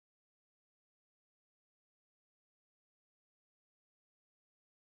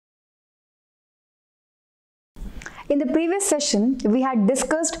In the previous session, we had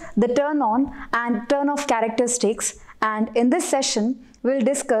discussed the turn on and turn off characteristics, and in this session, we will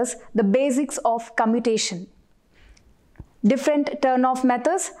discuss the basics of commutation, different turn off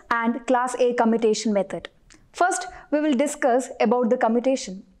methods and class A commutation method. First, we will discuss about the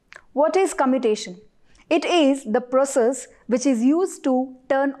commutation. What is commutation? It is the process which is used to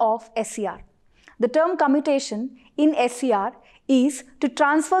turn off SCR. The term commutation in SCR is to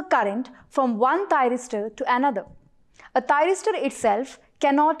transfer current from one thyristor to another. A thyristor itself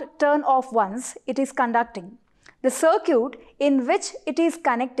cannot turn off once it is conducting. The circuit in which it is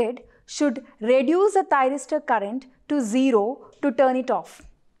connected should reduce the thyristor current to zero to turn it off.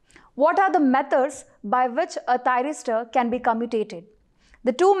 What are the methods by which a thyristor can be commutated?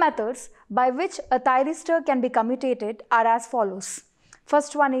 The two methods by which a thyristor can be commutated are as follows.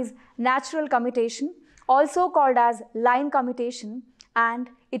 First one is natural commutation, also called as line commutation, and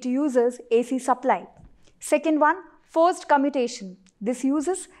it uses AC supply. Second one, forced commutation. This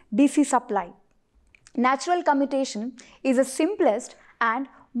uses DC supply. Natural commutation is the simplest and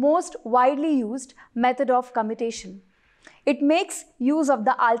most widely used method of commutation. It makes use of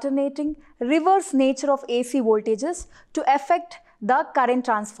the alternating reverse nature of AC voltages to affect the current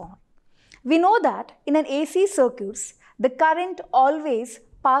transfer. We know that in an AC circuits, the current always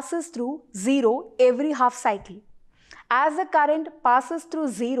passes through zero every half cycle. As the current passes through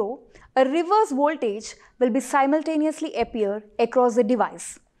zero, a reverse voltage will be simultaneously appear across the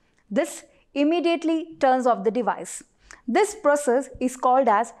device. This immediately turns off the device. This process is called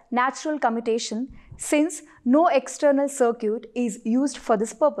as natural commutation since no external circuit is used for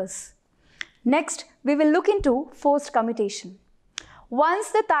this purpose. Next, we will look into forced commutation.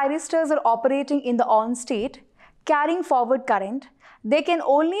 Once the thyristors are operating in the on state, carrying forward current, they can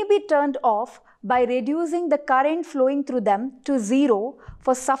only be turned off by reducing the current flowing through them to zero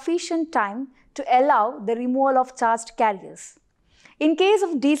for sufficient time to allow the removal of charged carriers. In case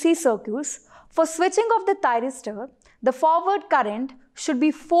of DC circuits, for switching of the thyristor, the forward current should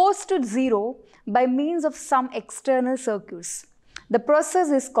be forced to zero by means of some external circuits. The process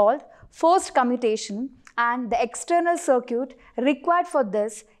is called forced commutation, and the external circuit required for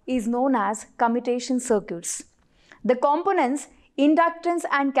this is known as commutation circuits. The components, inductance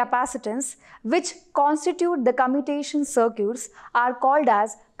and capacitance, which constitute the commutation circuits, are called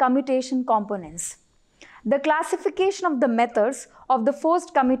as commutation components. The classification of the methods of the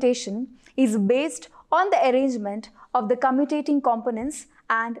forced commutation is based on the arrangement of the commutating components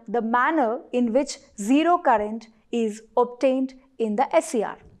and the manner in which zero current is obtained in the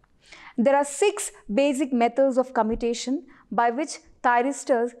SCR. There are 6 basic methods of commutation by which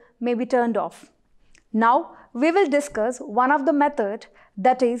thyristors may be turned off. Now, we will discuss one of the method,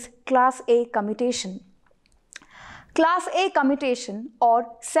 that is class A commutation. Class A commutation or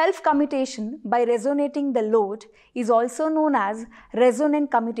self-commutation by resonating the load is also known as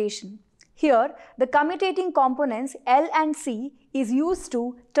resonant commutation. Here, the commutating components L and C is used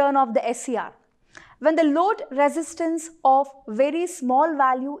to turn off the SCR. When the load resistance of very small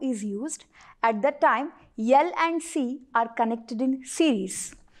value is used, at that time L and C are connected in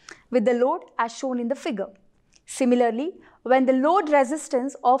series with the load as shown in the figure. Similarly, when the load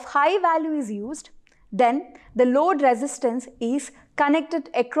resistance of high value is used, then the load resistance is connected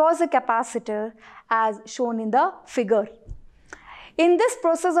across the capacitor as shown in the figure. In this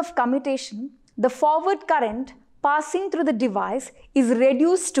process of commutation, the forward current passing through the device is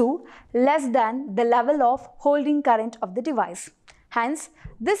reduced to less than the level of holding current of the device. Hence,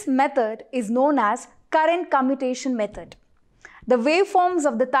 this method is known as current commutation method. The waveforms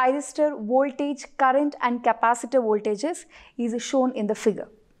of the thyristor voltage, current and capacitor voltages is shown in the figure.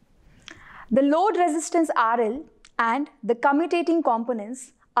 The load resistance RL and the commutating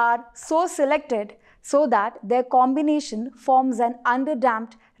components are so selected so that their combination forms an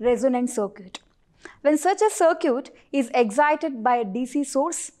underdamped resonant circuit. When such a circuit is excited by a DC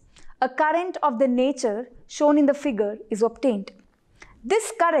source, a current of the nature shown in the figure is obtained.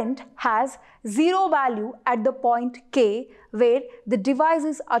 This current has zero value at the point K where the device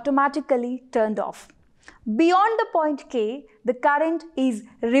is automatically turned off. Beyond the point K, the current is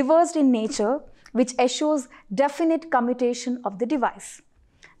reversed in nature, which assures definite commutation of the device.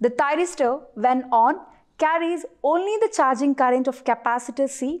 The thyristor, when on, carries only the charging current of capacitor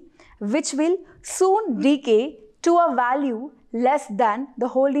C, which will soon decay to a value less than the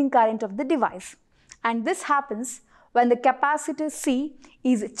holding current of the device. And this happens when the capacitor C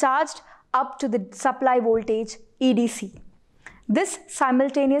is charged up to the supply voltage EDC. This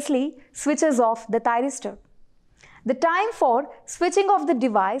simultaneously switches off the thyristor. The time for switching off the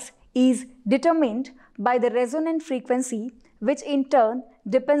device is determined by the resonant frequency, which in turn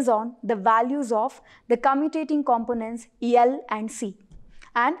depends on the values of the commutating components L and C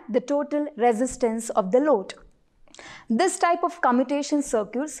and the total resistance of the load. This type of commutation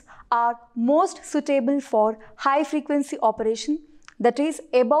circuits are most suitable for high frequency operation, that is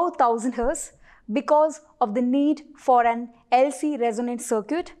above 1000 Hz, because of the need for an LC resonant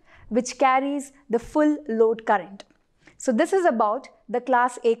circuit which carries the full load current. So this is about the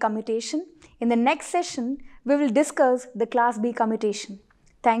class A commutation. In the next session, we will discuss the class B commutation.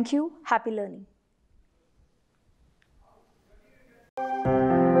 Thank you. Happy learning.